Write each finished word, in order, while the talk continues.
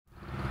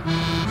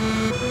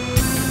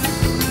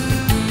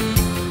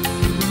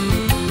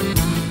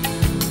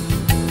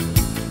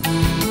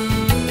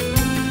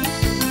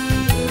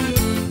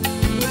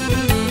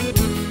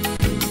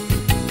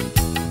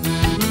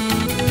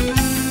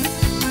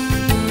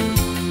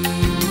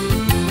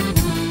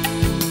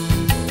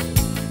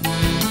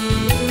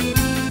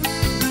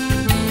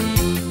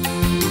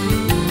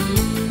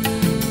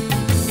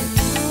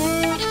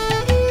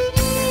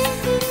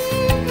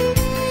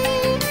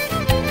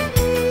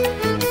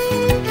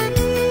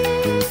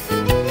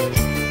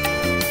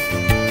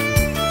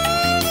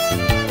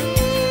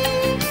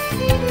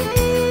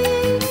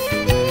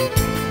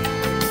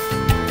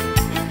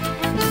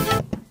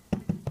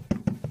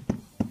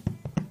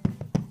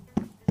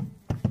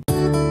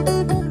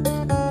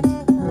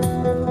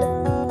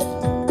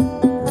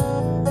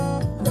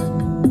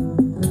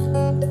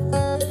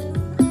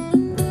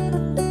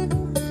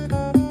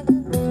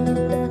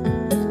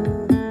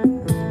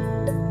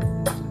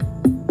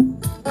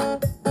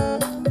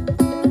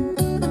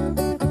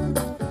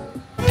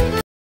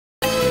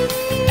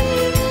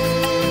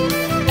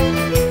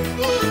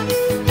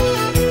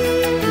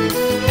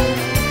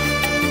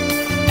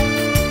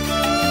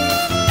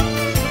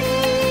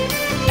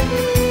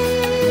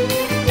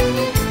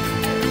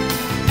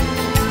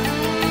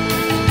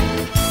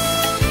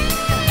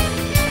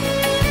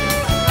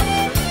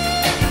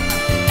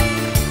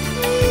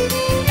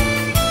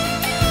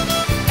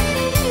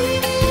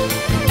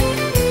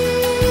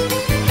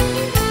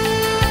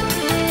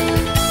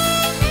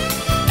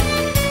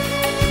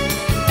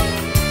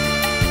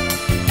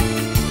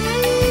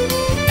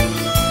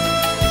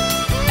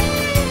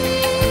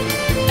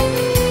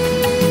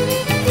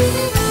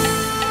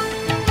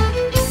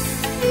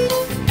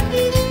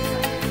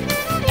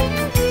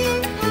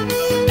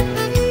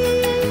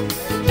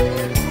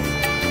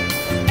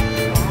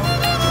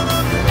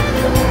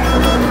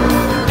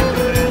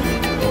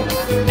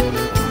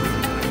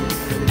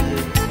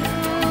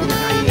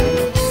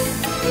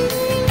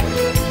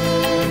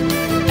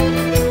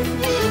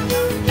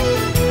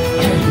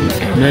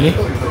Mana ni?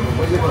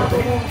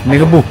 Ni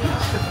rebus.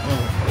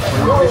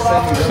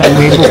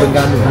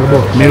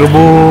 Ni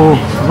rebus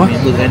apa?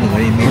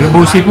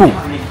 Rebus sipu.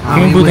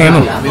 Ini rebus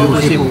Terengganu.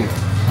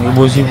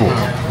 Rebus sipu.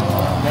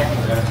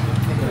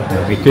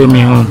 Kita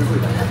mihun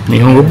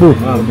rebus.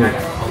 Oh,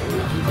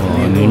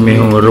 ni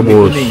mihun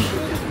rebus.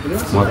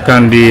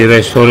 Makan di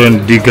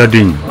restoran di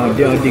Gading.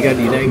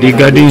 Di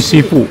Gading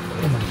Sipu.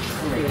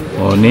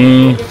 Oh,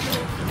 ni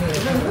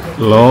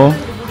telur.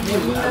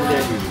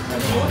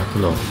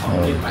 Telur.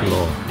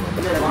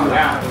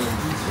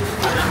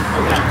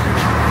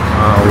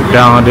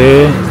 Udang ada.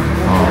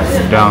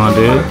 Udang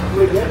ada.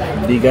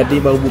 Di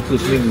Gading baru buka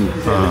seminggu.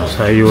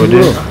 Sayur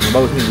ada.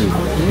 Baru seminggu.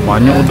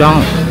 Banyak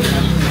udang.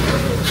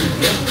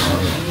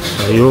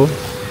 Sayur.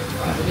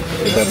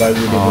 Kedai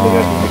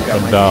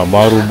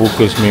baru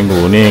buka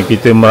seminggu. Ni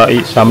kita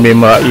sambil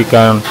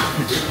meraihkan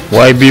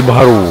YB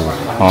Baharu.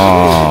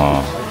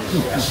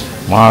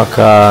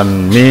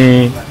 Makan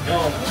mi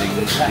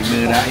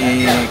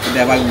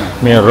Kedai baru.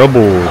 Mi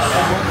Rebus.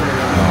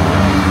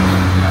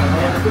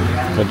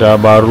 Kedai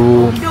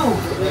baru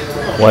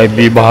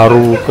YB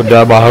Baharu,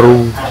 kedai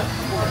baru.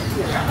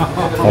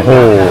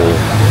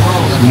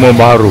 Semua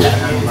baru.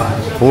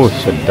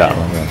 Sedap.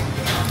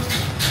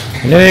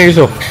 Macam ni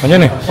Yusof? Macam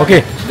ni?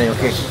 Okey?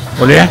 Okey.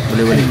 Boleh ya?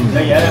 Boleh.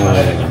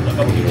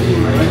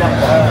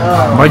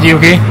 Baji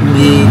okey?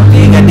 Di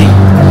Gading.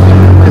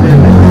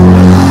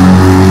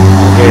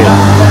 Okey.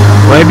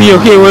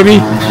 YB okey, YB?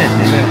 Okey.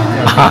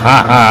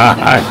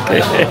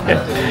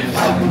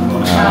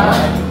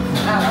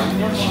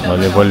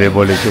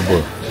 Boleh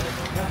cuba.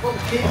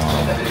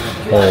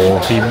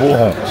 Sibuk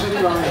ha.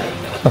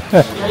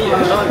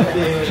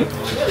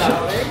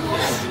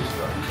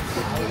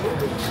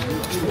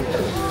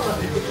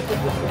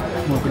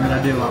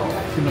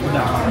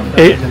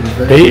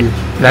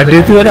 Lada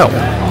tu ada?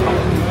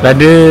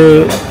 Lada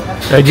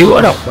jeruk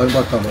ada?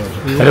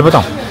 Ada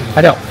potong?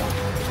 Ada?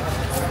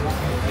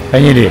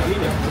 Tanya dia.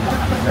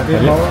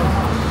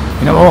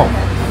 Nak bawa?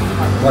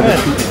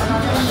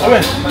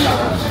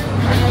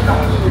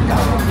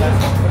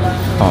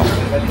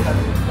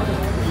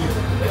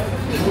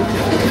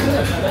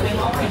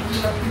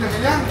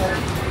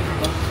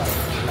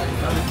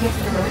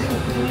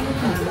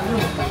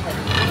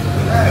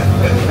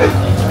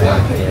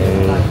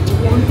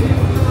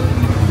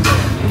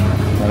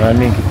 Malam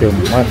ni kita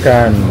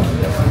makan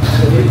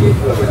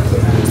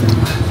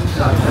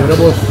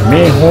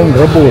mihun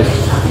rebus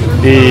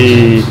di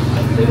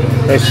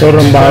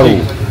restoran baru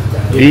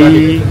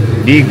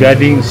di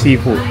Gading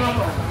Seafood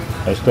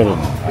Restoran.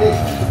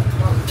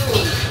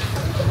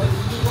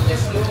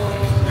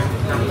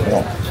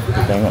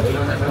 Kita tengok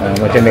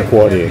macam ni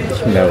kuah dia.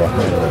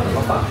 Bismillahirrahmanirrahim.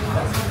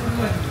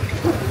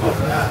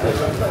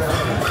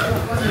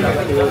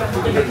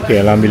 Okey,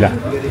 alhamdulillah.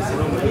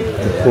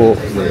 Cukup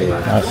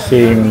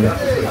asin,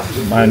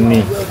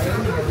 manis,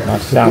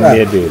 masam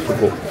dia ada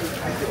cukup.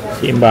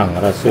 Seimbang,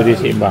 rasa dia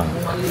seimbang.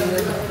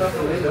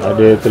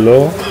 Ada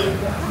telur.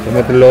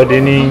 Cuma telur dia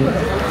ni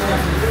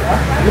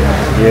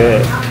dia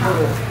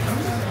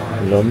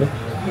belum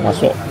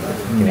masuk.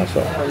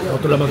 Masuk.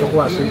 Betul lah masuk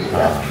kuat sih.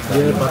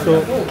 Dia masuk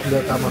dia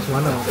tak masuk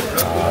mana.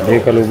 Dia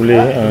kalau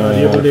boleh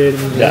dia boleh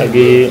tak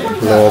lagi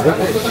telur apa?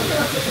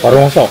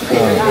 Paru masuk.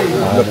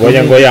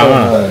 Goyang-goyang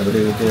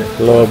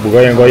telur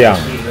bergoyang-goyang.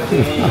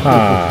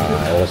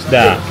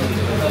 Sedap.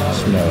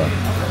 Bismillah.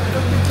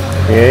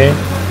 Okey.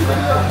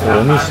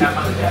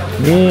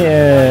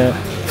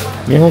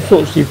 Ni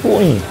husuk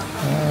siput ni.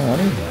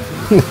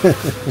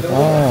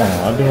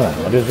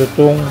 Ada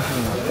sotong.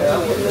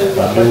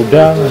 Ada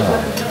udang.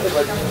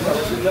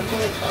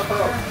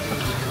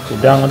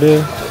 Udang ada.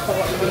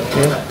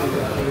 Okay.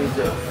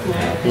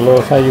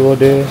 Telur sayur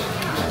ada.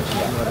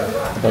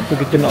 Lepas tu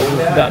kita nak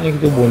sedap ni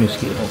kita bonus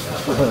sikit.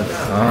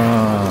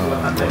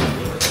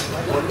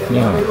 Ni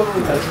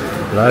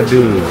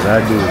ladu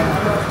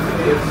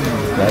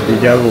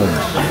jarum.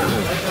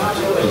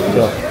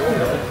 Kita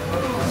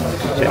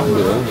kecap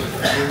dulu.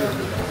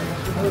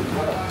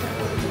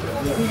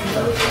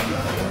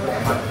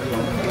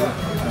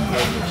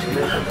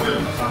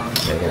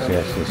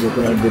 Dia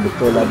pun ada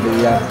betul ada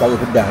yang kalau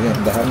pedahnya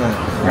pedah sangat.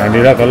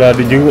 Ada lah kalau ada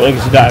jeruk lagi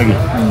sedap lagi.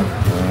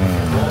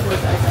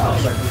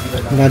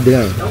 Ada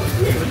kan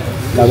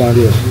bawang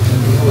dia.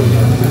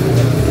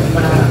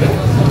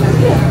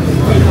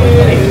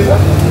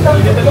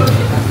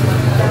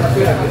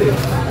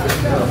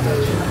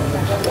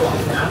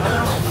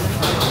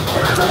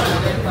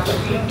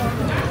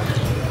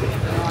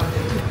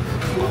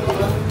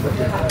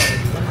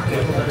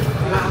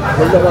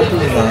 Kalau waktu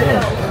ni kan.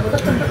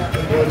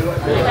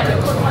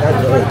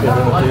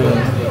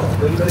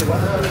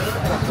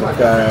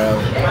 Bukan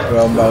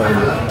rombau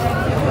ini.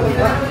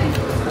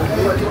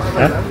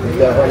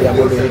 Yang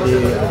boleh di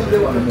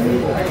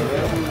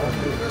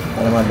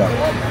mana-mana.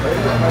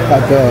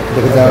 Tak ada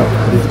kerja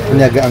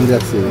perniagaan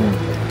biasa.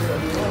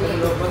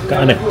 Kat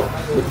mana?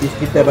 Di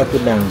sekitar Batu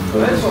Nang,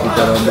 di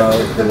sekitar rombau,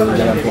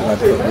 jalan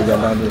Pengatuk, di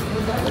jalan ni.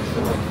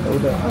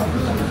 Sudah.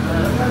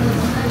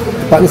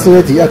 Tempat ni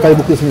sengaja akan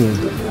buka sini.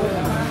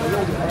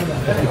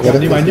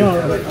 Ni banyak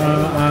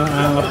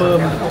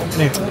apa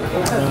ni?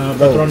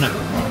 Restoran.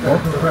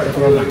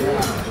 Restoran.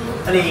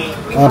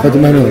 Apa tu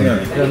mana?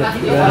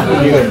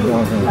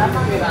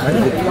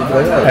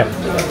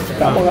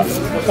 Tak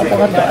apa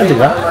kata ada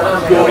tak?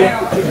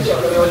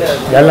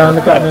 Jalan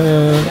dekat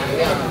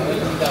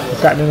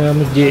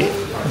masjid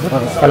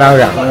Kalang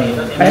orang.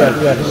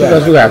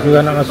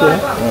 Surah nak masuk.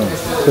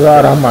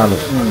 Surah Rahman tu.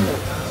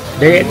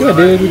 Dek tu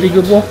ada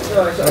 2-3 buah.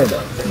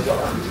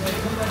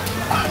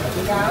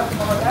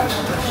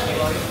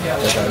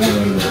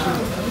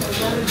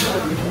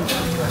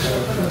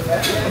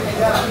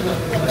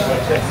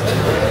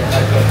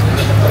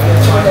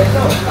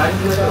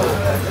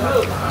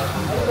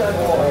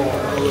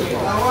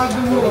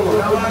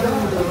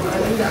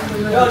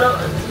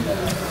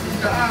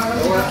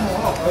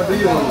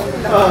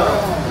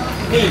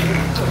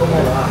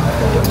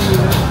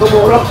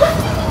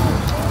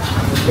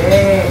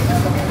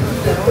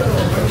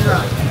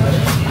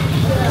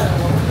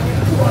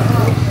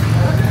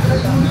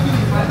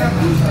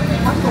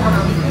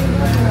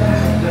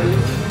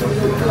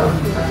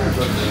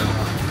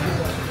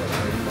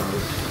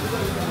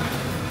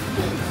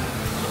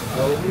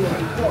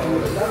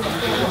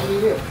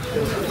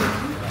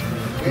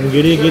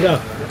 Gini dah.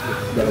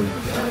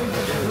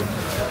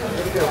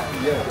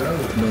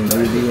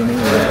 Menggiri ni.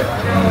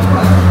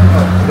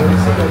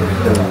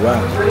 Wah.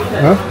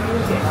 Ha?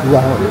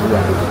 Buah.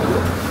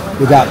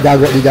 Dia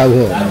jaga di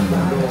jauh.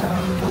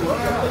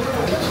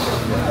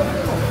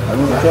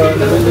 Aku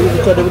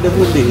buka daripada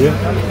putih ya.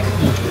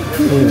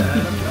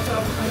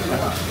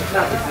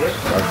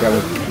 Pasal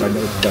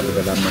banyak sudah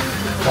kedalaman.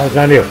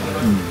 Kawasan dia.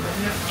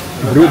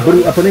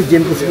 Beru apa ni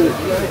jen tersebut?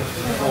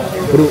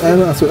 Beru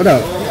masuk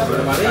ada.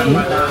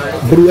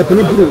 Beru apa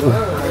ni beru?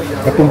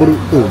 Kampung Buluh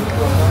tu.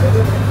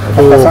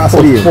 Pasal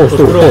asli. Pos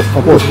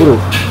beru.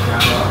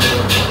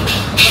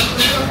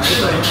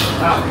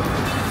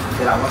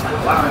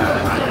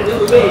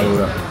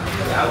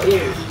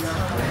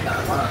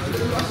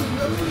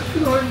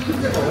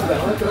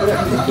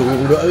 Untuk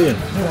budak ni.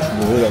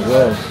 Budak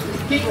kau.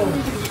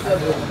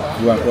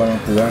 Buat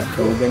orang kuat.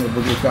 Kalau jangan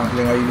pergi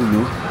camping hari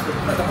dulu.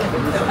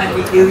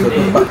 Ke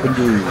tempat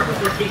penjuru.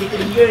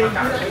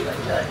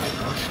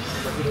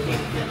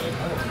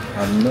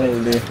 Amno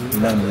oleh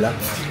 16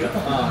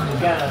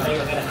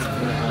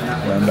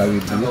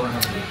 ribu.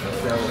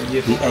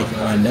 PI ke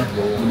mana?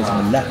 Ini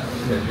sebelah.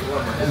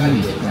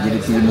 Jadi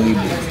 5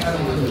 ribu.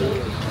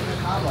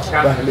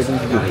 Bah, lebih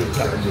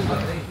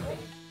 7.